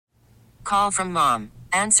call from mom.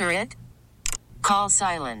 Answer it. Call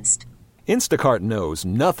silenced. Instacart knows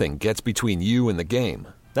nothing gets between you and the game.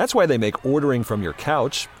 That's why they make ordering from your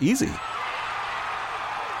couch easy.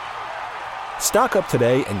 Stock up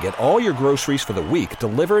today and get all your groceries for the week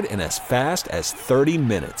delivered in as fast as 30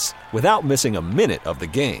 minutes without missing a minute of the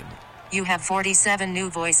game. You have 47 new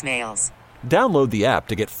voicemails. Download the app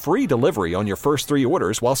to get free delivery on your first 3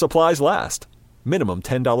 orders while supplies last. Minimum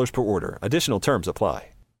 $10 per order. Additional terms apply.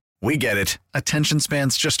 We get it. Attention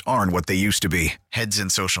spans just aren't what they used to be. Heads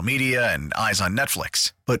in social media and eyes on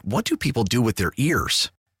Netflix. But what do people do with their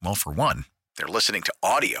ears? Well, for one, they're listening to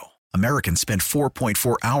audio. Americans spend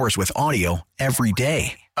 4.4 hours with audio every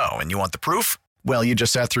day. Oh, and you want the proof? Well, you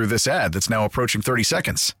just sat through this ad that's now approaching 30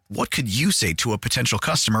 seconds. What could you say to a potential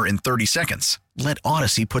customer in 30 seconds? Let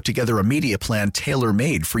Odyssey put together a media plan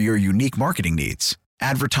tailor-made for your unique marketing needs.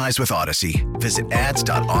 Advertise with Odyssey. Visit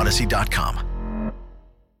ads.odyssey.com.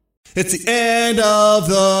 It's the end of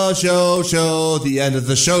the show, the end of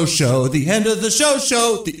the show, the end of the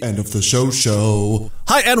show, the end of the show.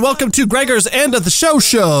 Hi, and welcome to Gregor's End of the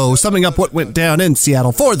Show, summing up what went down in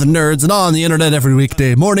Seattle for the nerds and on the internet every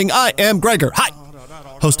weekday morning. I am Gregor. Hi,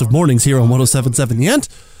 host of Mornings here on 107.7 The End.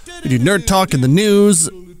 We do nerd talk and the news.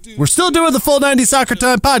 We're still doing the full 90 Soccer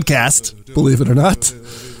Time podcast, believe it or not.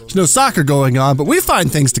 There's no soccer going on, but we find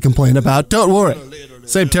things to complain about. Don't worry.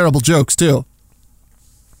 Same terrible jokes, too.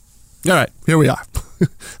 All right, here we are.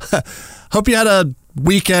 Hope you had a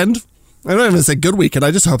weekend. I don't even say good weekend. I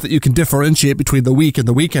just hope that you can differentiate between the week and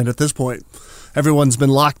the weekend at this point. Everyone's been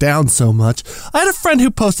locked down so much. I had a friend who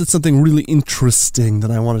posted something really interesting that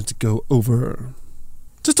I wanted to go over.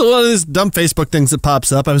 Just a lot of these dumb Facebook things that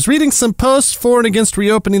pops up. I was reading some posts for and against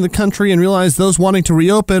reopening the country and realized those wanting to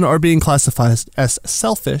reopen are being classified as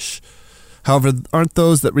selfish. However, aren't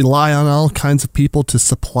those that rely on all kinds of people to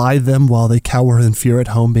supply them while they cower in fear at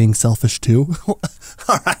home being selfish too?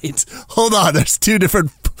 All right, hold on. There's two different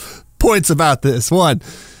points about this. One,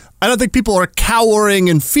 I don't think people are cowering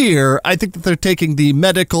in fear. I think that they're taking the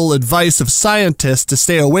medical advice of scientists to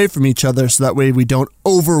stay away from each other so that way we don't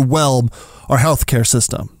overwhelm our healthcare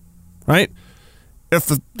system, right? If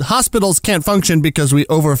the hospitals can't function because we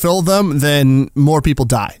overfill them, then more people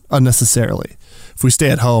die unnecessarily. If we stay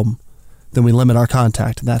at home, then we limit our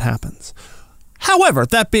contact, and that happens. However,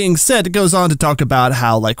 that being said, it goes on to talk about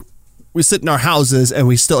how, we sit in our houses and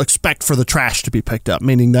we still expect for the trash to be picked up,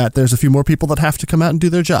 meaning that there's a few more people that have to come out and do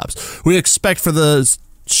their jobs. We expect for the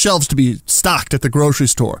shelves to be stocked at the grocery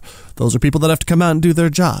store. Those are people that have to come out and do their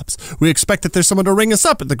jobs. We expect that there's someone to ring us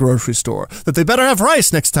up at the grocery store, that they better have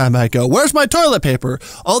rice next time I go. Where's my toilet paper?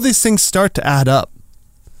 All these things start to add up.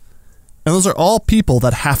 And those are all people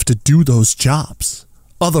that have to do those jobs.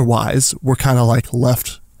 Otherwise, we're kind of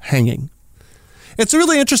left hanging. It's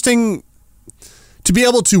really interesting to be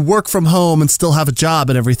able to work from home and still have a job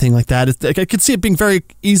and everything like that. I could see it being very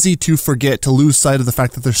easy to forget, to lose sight of the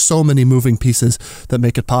fact that there's so many moving pieces that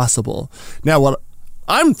make it possible. Now, what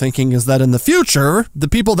I'm thinking is that in the future, the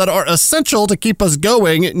people that are essential to keep us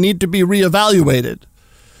going need to be reevaluated.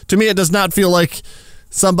 To me, it does not feel like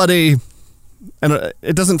somebody, and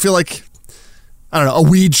it doesn't feel like, I don't know, a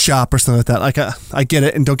weed shop or something like that. I get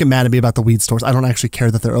it, and don't get mad at me about the weed stores. I don't actually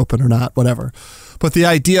care that they're open or not, whatever. But the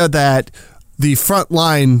idea that the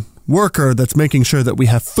frontline worker that's making sure that we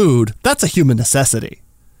have food, that's a human necessity.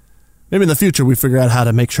 Maybe in the future we figure out how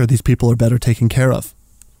to make sure these people are better taken care of.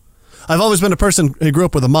 I've always been a person who grew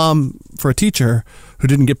up with a mom for a teacher who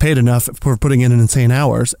didn't get paid enough for putting in insane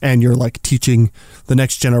hours, and you're teaching the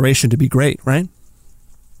next generation to be great, right?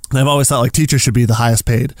 And I've always thought teachers should be the highest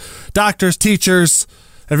paid. Doctors, teachers,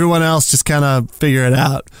 everyone else just kind of figure it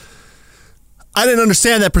out. I didn't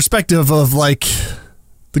understand that perspective of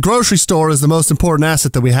the grocery store is the most important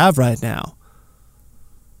asset that we have right now.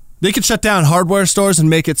 They could shut down hardware stores and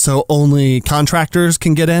make it so only contractors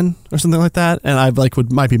can get in or something like that. And I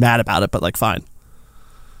might be mad about it, but fine.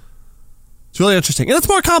 It's really interesting. And it's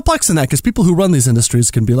more complex than that because people who run these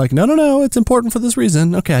industries can be no, it's important for this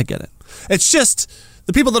reason. Okay, I get it. It's just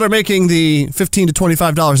the people that are making the $15 to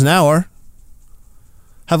 $25 an hour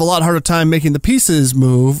have a lot harder time making the pieces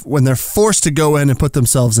move when they're forced to go in and put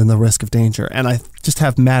themselves in the risk of danger. And I just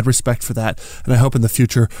have mad respect for that. And I hope in the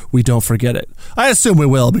future we don't forget it. I assume we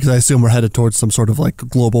will, because I assume we're headed towards some sort of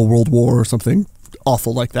global world war or something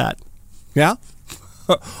awful like that. Yeah?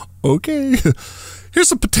 Okay. Here's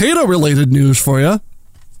some potato-related news for you.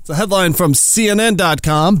 It's a headline from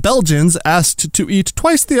CNN.com. Belgians asked to eat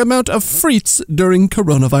twice the amount of frites during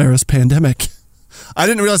coronavirus pandemic. I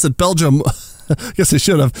didn't realize that Belgium, I guess I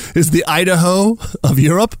should have, is the Idaho of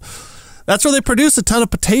Europe. That's where they produce a ton of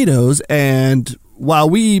potatoes, and while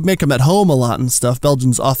we make them at home a lot and stuff,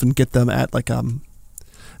 Belgians often get them at like at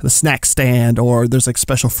a snack stand, or there's like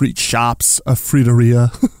special fruit shops, a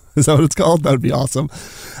fruiteria. Is that what it's called? That would be awesome.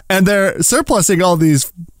 And they're surplusing all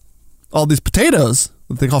these potatoes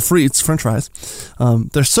that they call frites, French fries.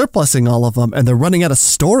 They're surplusing all of them, and they're running out of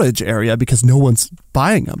storage area because no one's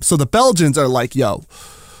buying them. So the Belgians are like, yo,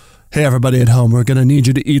 hey, everybody at home, we're going to need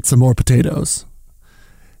you to eat some more potatoes.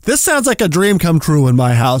 This sounds like a dream come true in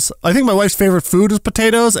my house. I think my wife's favorite food is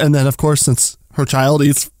potatoes, and then, of course, since her child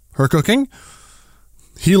eats her cooking,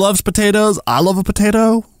 he loves potatoes. I love a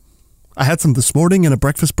potato. I had some this morning in a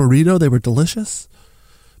breakfast burrito. They were delicious.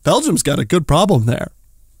 Belgium's got a good problem there.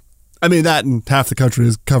 I mean, that and half the country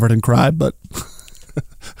is covered in crime, but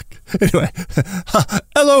anyway,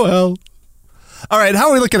 LOL. All right, how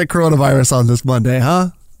are we looking at coronavirus on this Monday, huh?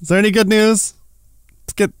 Is there any good news?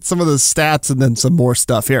 Let's get some of the stats and then some more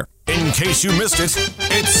stuff here. In case you missed it,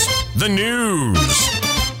 it's the news.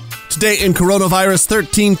 Today in coronavirus,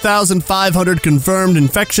 13,500 confirmed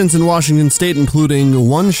infections in Washington state, including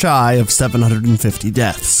one shy of 750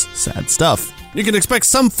 deaths. Sad stuff. You can expect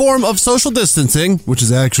some form of social distancing, which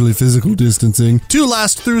is actually physical distancing, to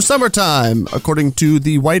last through summertime, according to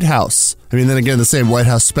the White House. I mean, then again, the same White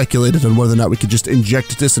House speculated on whether or not we could just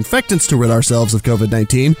inject disinfectants to rid ourselves of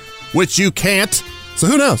COVID-19, which you can't, so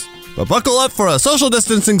who knows? But buckle up for a social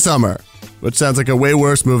distancing summer, which sounds like a way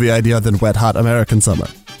worse movie idea than Wet Hot American Summer.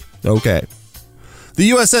 Okay.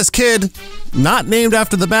 The USS Kidd, not named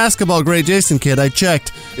after the basketball great Jason Kidd, I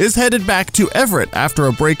checked, is headed back to Everett after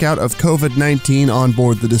a breakout of COVID-19 on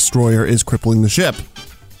board the destroyer is crippling the ship.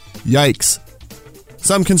 Yikes.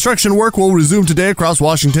 Some construction work will resume today across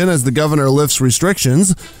Washington as the governor lifts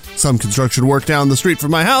restrictions. Some construction work down the street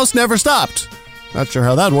from my house never stopped. Not sure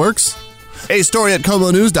how that works. A story at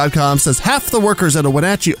KomoNews.com says half the workers at a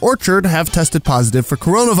Wenatchee orchard have tested positive for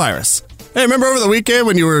coronavirus. Hey, remember over the weekend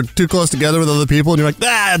when you were too close together with other people and you're like,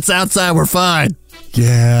 it's outside, we're fine.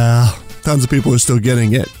 Yeah, tons of people are still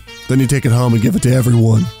getting it. Then you take it home and give it to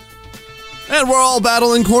everyone. And we're all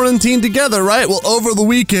battling quarantine together, right? Well, over the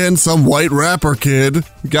weekend, some white rapper kid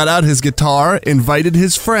got out his guitar, invited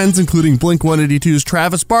his friends, including Blink-182's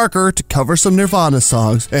Travis Barker, to cover some Nirvana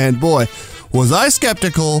songs. And boy, was I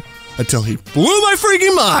skeptical until he blew my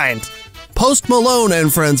freaking mind. Post Malone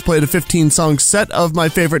and friends played a 15-song set of my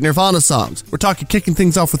favorite Nirvana songs. We're talking kicking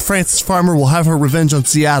things off with Frances Farmer Will Have Her Revenge on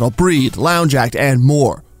Seattle, Breed, Lounge Act, and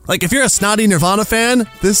more. Like, if you're a snotty Nirvana fan,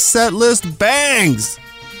 this set list bangs!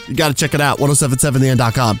 You gotta check it out,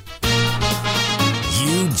 1077theend.com.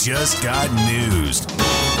 You just got news.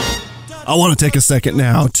 I want to take a second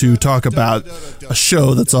now to talk about a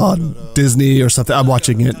show that's on Disney or something. I'm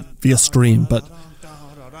watching it via stream, but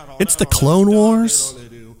it's the Clone Wars.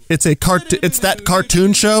 It's that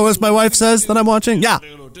cartoon show, as my wife says, that I'm watching. Yeah,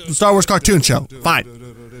 the Star Wars cartoon show. Fine.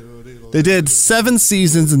 They did 7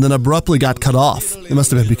 seasons and then abruptly got cut off. It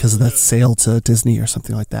must have been because of that sale to Disney or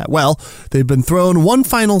something like that. Well, they've been thrown one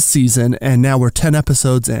final season, and now we're 10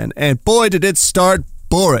 episodes in. And boy, did it start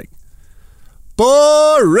boring.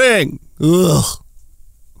 Boring! Ugh.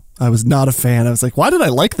 I was not a fan. I was like, why did I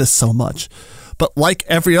like this so much? But like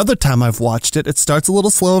every other time I've watched it, it starts a little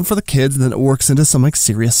slow for the kids, and then it works into some like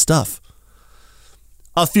serious stuff.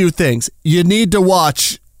 A few things. You need to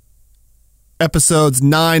watch episodes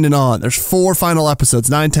 9 and on. There's 4 final episodes,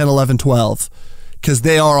 9, 10, 11, 12, because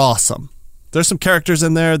they are awesome. There's some characters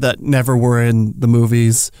in there that never were in the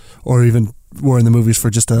movies or even were in the movies for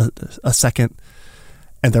just a second,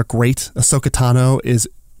 and they're great. Ahsoka Tano is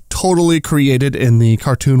totally created in the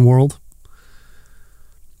cartoon world.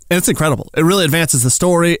 And it's incredible. It really advances the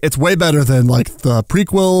story. It's way better than like the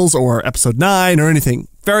prequels or episode 9 or anything.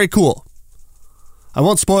 Very cool. I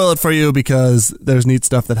won't spoil it for you because there's neat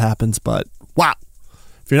stuff that happens, but wow.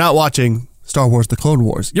 If you're not watching Star Wars The Clone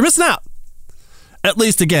Wars, you're missing out. At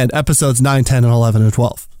least, again, episodes 9, 10, and 11, and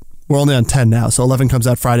 12. We're only on 10 now, so 11 comes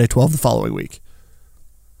out Friday, 12 the following week.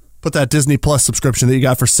 Put that Disney Plus subscription that you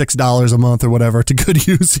got for $6 a month or whatever to good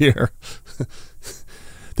use here.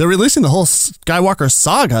 They're releasing the whole Skywalker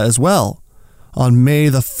saga as well. On May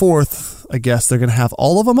the 4th, I guess, they're going to have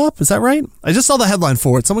all of them up. Is that right? I just saw the headline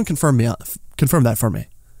for it. Someone confirm that for me.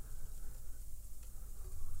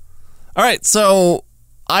 All right, so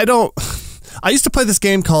I used to play this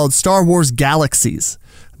game called Star Wars Galaxies.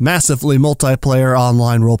 Massively multiplayer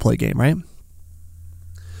online roleplay game, right?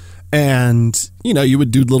 And, you know, you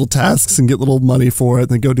would do little tasks and get little money for it,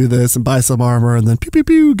 and then go do this and buy some armor, and then pew, pew,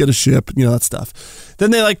 pew, get a ship, you know, that stuff.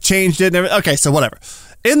 Then they, like, changed it and everything. Okay, so whatever.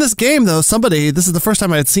 In this game, though, this is the first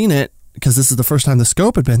time I had seen it, because this is the first time the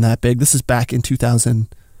scope had been that big. This is back in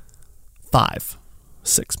 2005,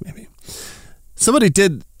 6 maybe. Somebody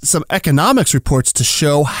did some economics reports to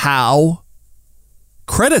show how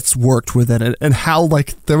credits worked within it and how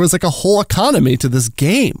like there was like a whole economy to this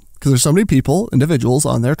game because there's so many people, individuals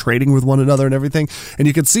on there trading with one another and everything. And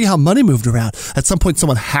you could see how money moved around. At some point,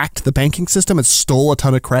 someone hacked the banking system and stole a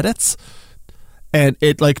ton of credits. And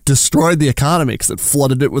it like destroyed the economy because it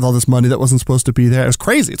flooded it with all this money that wasn't supposed to be there. It was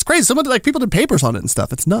crazy. It's crazy. Someone like people did papers on it and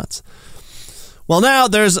stuff. It's nuts. Well, now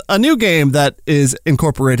there's a new game that is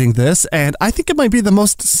incorporating this, and I think it might be the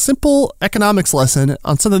most simple economics lesson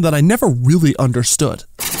on something that I never really understood.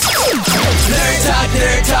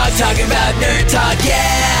 Nerd Talk, talking about Nerd Talk,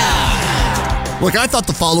 yeah! Look, I thought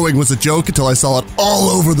the following was a joke until I saw it all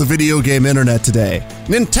over the video game internet today.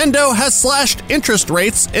 Nintendo has slashed interest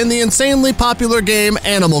rates in the insanely popular game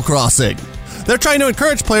Animal Crossing. They're trying to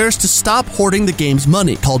encourage players to stop hoarding the game's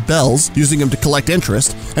money, called bells, using them to collect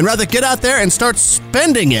interest, and rather get out there and start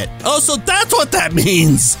spending it. Oh, so that's what that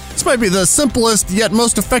means! This might be the simplest yet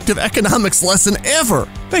most effective economics lesson ever.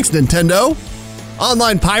 Thanks, Nintendo.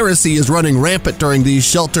 Online piracy is running rampant during the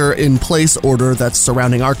shelter-in-place order that's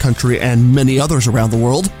surrounding our country and many others around the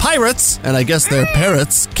world. Pirates, and I guess they're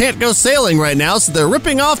parrots, can't go sailing right now, so they're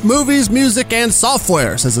ripping off movies, music, and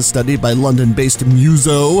software, says a study by London-based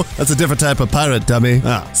Muso. That's a different type of pirate, dummy.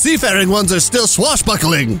 Seafaring ones are still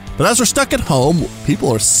swashbuckling. But as we're stuck at home,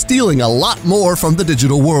 people are stealing a lot more from the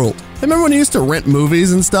digital world. I remember when you used to rent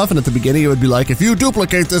movies and stuff, and at the beginning it would be like, if you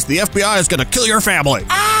duplicate this, the FBI is going to kill your family.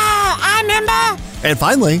 I remember. And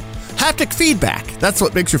finally, haptic feedback. That's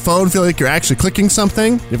what makes your phone feel like you're actually clicking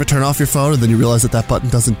something. You ever turn off your phone and then you realize that button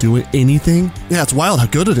doesn't do anything? Yeah, it's wild how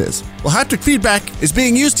good it is. Well, haptic feedback is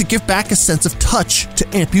being used to give back a sense of touch to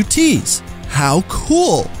amputees. How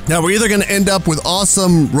cool. Now, we're either going to end up with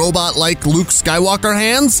awesome robot-like Luke Skywalker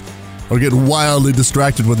hands or get wildly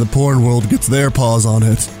distracted when the porn world gets their paws on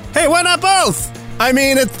it. Hey, why not both? I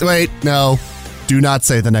mean, wait, no. Do not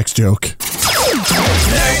say the next joke.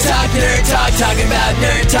 Nerd Talk, talking about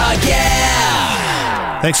Nerd Talk,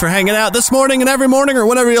 yeah! Thanks for hanging out this morning and every morning or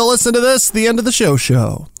whenever you'll listen to this, the end of the show.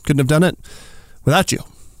 Couldn't have done it without you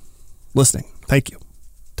listening. Thank you.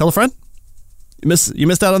 Tell a friend. You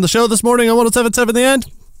missed out on the show this morning on 107.7 The End?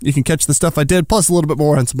 You can catch the stuff I did, plus a little bit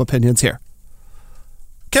more and some opinions here.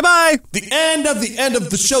 Okay, bye! The end of the end of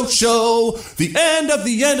the show. The end of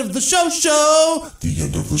the end of the show. The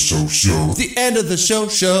end of the show. The end of the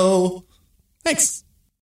show. Thanks.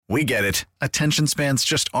 We get it. Attention spans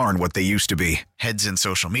just aren't what they used to be. Heads in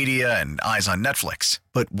social media and eyes on Netflix.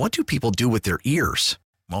 But what do people do with their ears?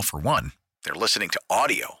 Well, for one, they're listening to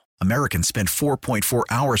audio. Americans spend 4.4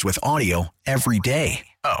 hours with audio every day.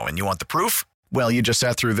 Oh, and you want the proof? Well, you just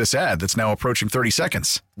sat through this ad that's now approaching 30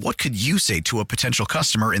 seconds. What could you say to a potential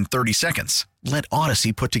customer in 30 seconds? Let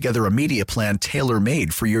Odyssey put together a media plan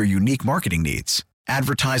tailor-made for your unique marketing needs.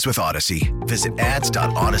 Advertise with Odyssey. Visit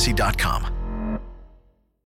ads.odyssey.com.